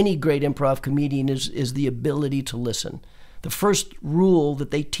of any great improv comedian is the ability to listen. The first rule that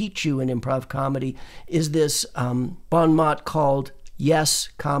they teach you in improv comedy is this bon mot called yes,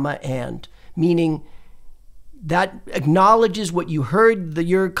 comma, and, meaning that acknowledges what you heard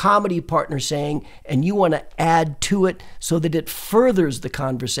your comedy partner saying, and you want to add to it so that it furthers the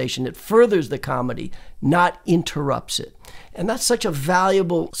conversation, it furthers the comedy, not interrupts it. And that's such a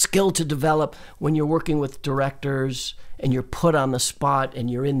valuable skill to develop when you're working with directors and you're put on the spot and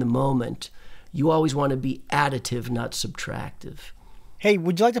you're in the moment. You always want to be additive, not subtractive. Hey,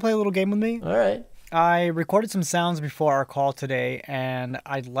 would you like to play a little game with me? All right. I recorded some sounds before our call today, and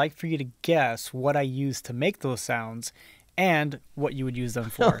I'd like for you to guess what I used to make those sounds and what you would use them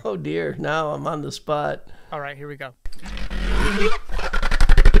for. Oh, dear. Now I'm on the spot. All right, here we go.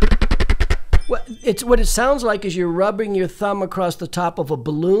 What it sounds like is you're rubbing your thumb across the top of a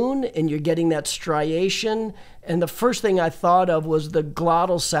balloon, and you're getting that striation. And the first thing I thought of was the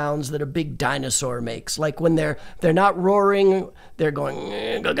glottal sounds that a big dinosaur makes. Like when they're not roaring, they're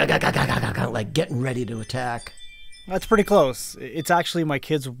going like getting ready to attack. That's pretty close. It's actually my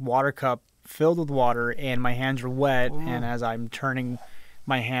kid's water cup filled with water, and my hands are wet. And as I'm turning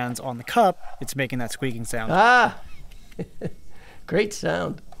my hands on the cup, it's making that squeaking sound. Ah, great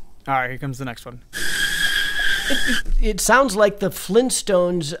sound. All right, here comes the next one. It sounds like the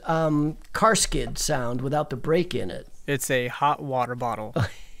Flintstones car skid sound without the brake in it. It's a hot water bottle.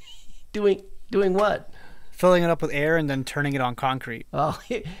 Doing what? Filling it up with air and then turning it on concrete. Oh,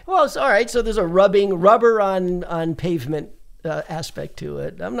 well, it's all right. So there's a rubber on pavement aspect to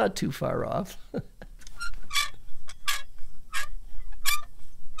it. I'm not too far off.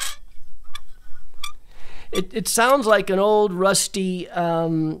 It sounds like an old rusty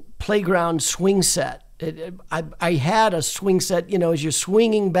playground swing set. I had a swing set, as you're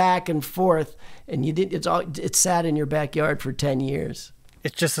swinging back and forth, and it sat in your backyard for 10 years.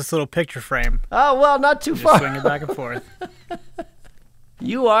 It's just this little picture frame. Oh, well, not too far. Just swing it back and forth.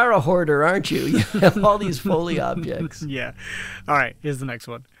 You are a hoarder, aren't you? You have all these Foley objects. Yeah. All right, here's the next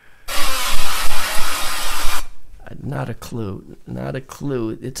one. Not a clue. Not a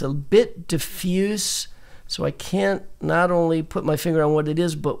clue. It's a bit diffuse. So I can't not only put my finger on what it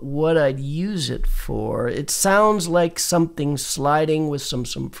is, but what I'd use it for. It sounds like something sliding with some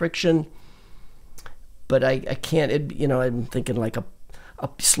friction, but I can't. I'm thinking like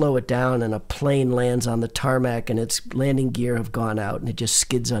slow it down and a plane lands on the tarmac and its landing gear have gone out and it just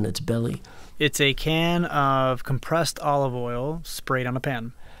skids on its belly. It's a can of compressed olive oil sprayed on a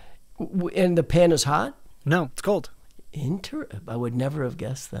pan. And the pan is hot? No, it's cold. I would never have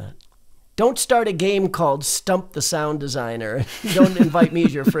guessed that. Don't start a game called Stump the Sound Designer. Don't invite me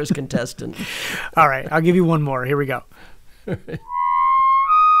as your first contestant. All right, I'll give you one more. Here we go.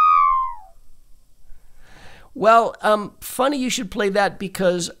 Well, funny you should play that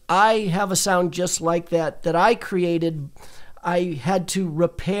because I have a sound just like that I created. I had to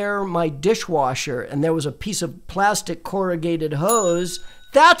repair my dishwasher, and there was a piece of plastic corrugated hose.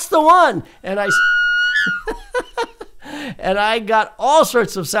 That's the one! And I got all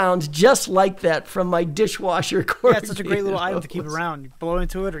sorts of sounds just like that from my dishwasher corrugated Yeah, it's such a great little item to keep hose. around. You blow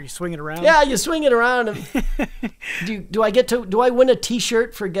into it or you swing it around. Yeah, you swing it around. And do I win a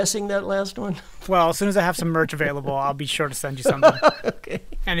T-shirt for guessing that last one? Well, as soon as I have some merch available, I'll be sure to send you something. Okay.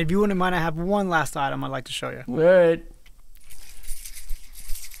 And if you wouldn't mind, I have one last item I'd like to show you. All right.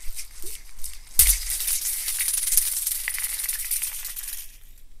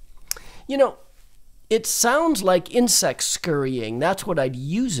 You know, it sounds like insects scurrying. That's what I'd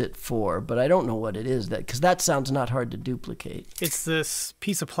use it for, but I don't know what it is, because that sounds not hard to duplicate. It's this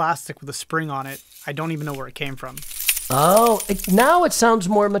piece of plastic with a spring on it. I don't even know where it came from. Oh, now it sounds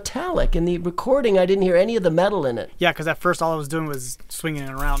more metallic. In the recording, I didn't hear any of the metal in it. Yeah, because at first all I was doing was swinging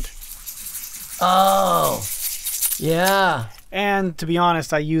it around. Oh, yeah. And to be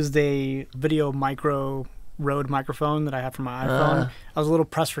honest, I used a video Rode microphone that I have from my iPhone. I was a little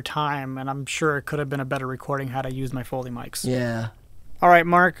pressed for time, and I'm sure it could have been a better recording had I used my Foley mics. Yeah. All right,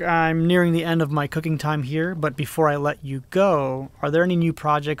 Mark, I'm nearing the end of my cooking time here, but before I let you go, are there any new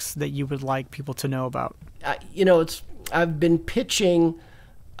projects that you would like people to know about? I've been pitching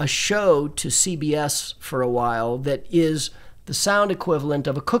a show to CBS for a while that is the sound equivalent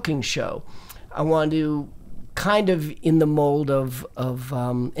of a cooking show. I want to kind of in the mold of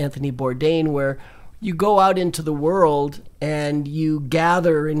Anthony Bourdain, where you go out into the world and you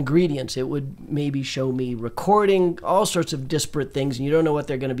gather ingredients. It would maybe show me recording all sorts of disparate things, and you don't know what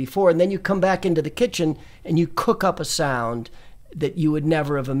they're going to be for. And then you come back into the kitchen and you cook up a sound that you would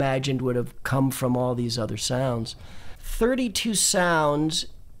never have imagined would have come from all these other sounds. 32 Sounds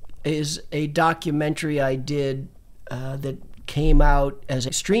is a documentary I did that came out as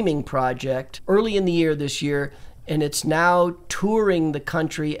a streaming project early in the year this year. And it's now touring the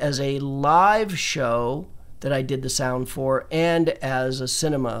country as a live show that I did the sound for and as a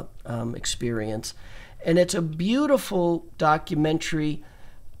cinema experience. And it's a beautiful documentary.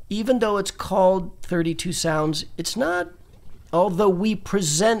 Even though it's called 32 Sounds, it's not, although we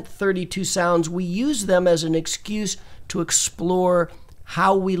present 32 sounds, we use them as an excuse to explore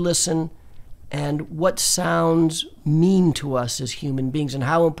how we listen and what sounds mean to us as human beings and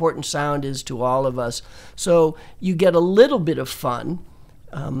how important sound is to all of us. So you get a little bit of fun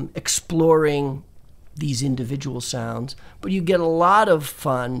exploring these individual sounds, but you get a lot of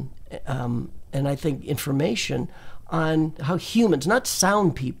fun and I think information on how humans, not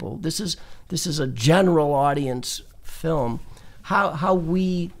sound people, this is a general audience film, how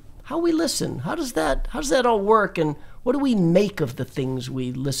we listen. How does that all work, and what do we make of the things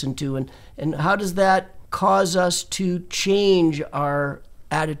we listen to, and how does that cause us to change our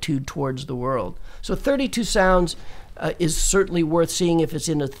attitude towards the world? So 32 Sounds is certainly worth seeing if it's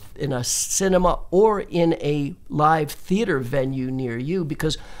in a cinema or in a live theater venue near you,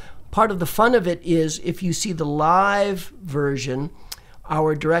 because part of the fun of it is if you see the live version,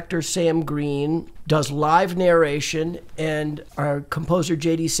 our director Sam Green does live narration and our composer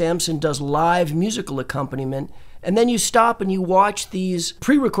J.D. Sampson does live musical accompaniment. And then you stop and you watch these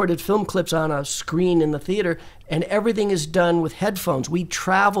pre-recorded film clips on a screen in the theater, and everything is done with headphones. We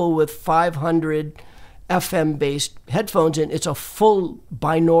travel with 500 FM-based headphones, and it's a full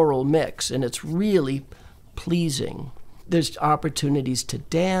binaural mix, and it's really pleasing. There's opportunities to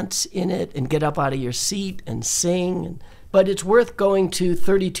dance in it and get up out of your seat and sing. But it's worth going to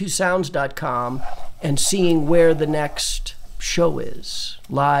 32sounds.com and seeing where the next show is,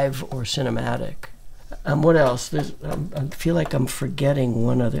 live or cinematic. What else? I feel like I'm forgetting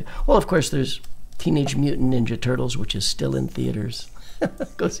one other. Well, of course, there's Teenage Mutant Ninja Turtles, which is still in theaters.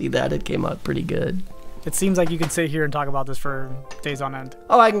 Go see that. It came out pretty good. It seems like you can sit here and talk about this for days on end.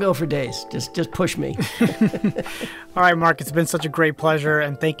 Oh, I can go for days. Just push me. All right, Mark, it's been such a great pleasure,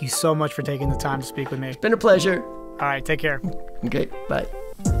 and thank you so much for taking the time to speak with me. It's been a pleasure. All right, take care. Okay, bye.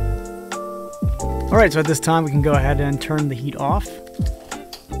 All right, so at this time, we can go ahead and turn the heat off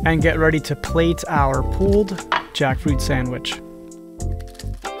and get ready to plate our pulled jackfruit sandwich.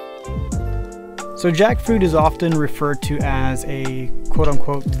 So jackfruit is often referred to as a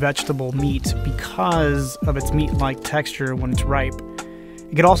quote-unquote vegetable meat because of its meat-like texture when it's ripe.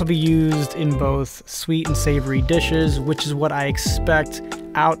 It can also be used in both sweet and savory dishes, which is what I expect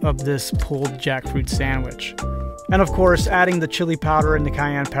out of this pulled jackfruit sandwich. And of course, adding the chili powder and the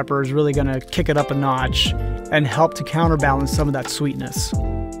cayenne pepper is really going to kick it up a notch and help to counterbalance some of that sweetness.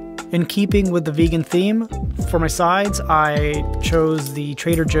 In keeping with the vegan theme, for my sides, I chose the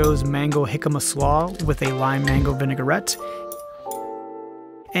Trader Joe's Mango Jicama Slaw with a lime mango vinaigrette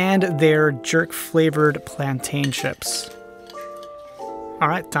and their jerk-flavored plantain chips. All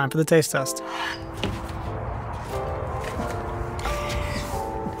right, time for the taste test.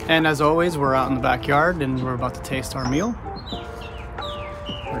 And as always, we're out in the backyard and we're about to taste our meal.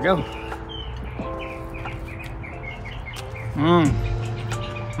 Here we go.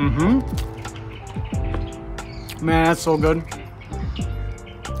 Man, that's so good.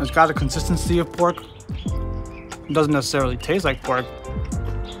 It's got a consistency of pork. It doesn't necessarily taste like pork,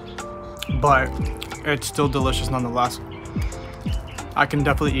 but it's still delicious nonetheless. I can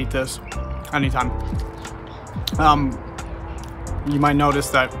definitely eat this anytime. You might notice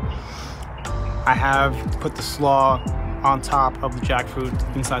that I have put the slaw on top of the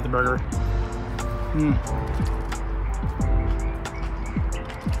jackfruit inside the burger.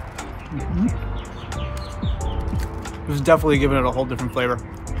 This is definitely giving it a whole different flavor.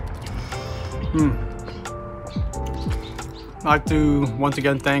 I'd like to once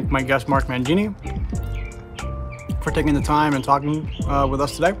again thank my guest Mark Mangini for taking the time and talking with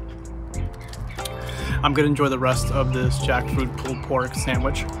us today. I'm going to enjoy the rest of this jackfruit pulled pork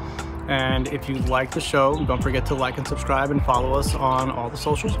sandwich. And if you like the show, don't forget to like and subscribe and follow us on all the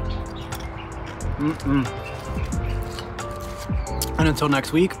socials. And until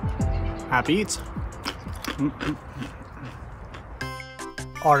next week, happy eats.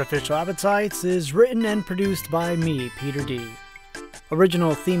 Artificial Appetites is written and produced by me, Peter D.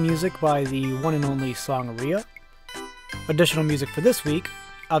 Original theme music by the one and only Songaria. Additional music for this week,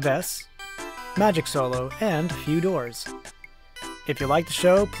 Aves, Magic Solo, and Few Doors. If you like the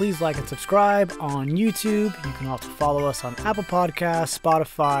show, please like and subscribe on YouTube. You can also follow us on Apple Podcasts,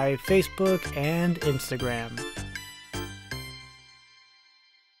 Spotify, Facebook, and Instagram.